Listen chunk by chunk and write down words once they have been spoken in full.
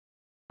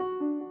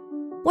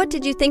What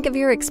did you think of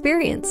your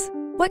experience?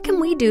 What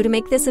can we do to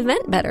make this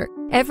event better?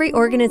 Every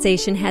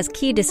organization has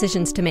key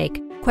decisions to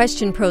make.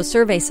 QuestionPro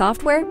survey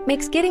software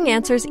makes getting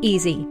answers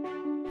easy.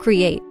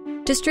 Create,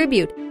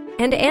 distribute,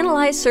 and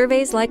analyze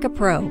surveys like a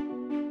pro.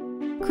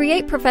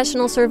 Create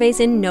professional surveys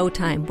in no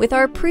time with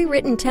our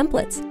pre-written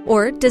templates,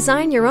 or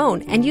design your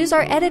own and use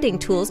our editing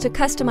tools to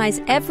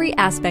customize every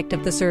aspect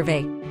of the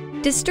survey.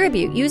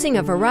 Distribute using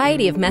a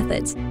variety of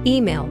methods: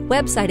 email,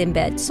 website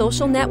embed,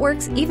 social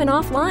networks, even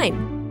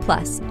offline.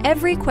 Plus,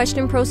 every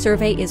QuestionPro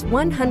survey is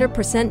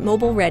 100%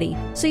 mobile ready,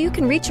 so you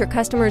can reach your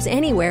customers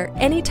anywhere,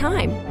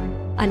 anytime.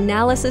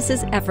 Analysis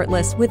is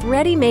effortless with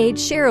ready-made,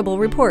 shareable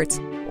reports,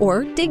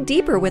 or dig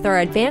deeper with our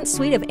advanced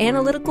suite of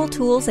analytical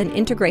tools and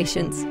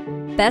integrations.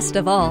 Best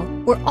of all,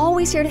 we're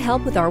always here to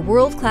help with our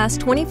world-class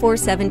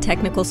 24/7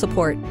 technical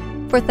support.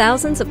 For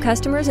thousands of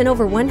customers in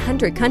over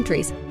 100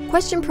 countries,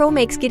 QuestionPro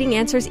makes getting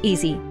answers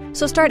easy.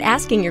 So start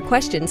asking your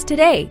questions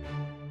today.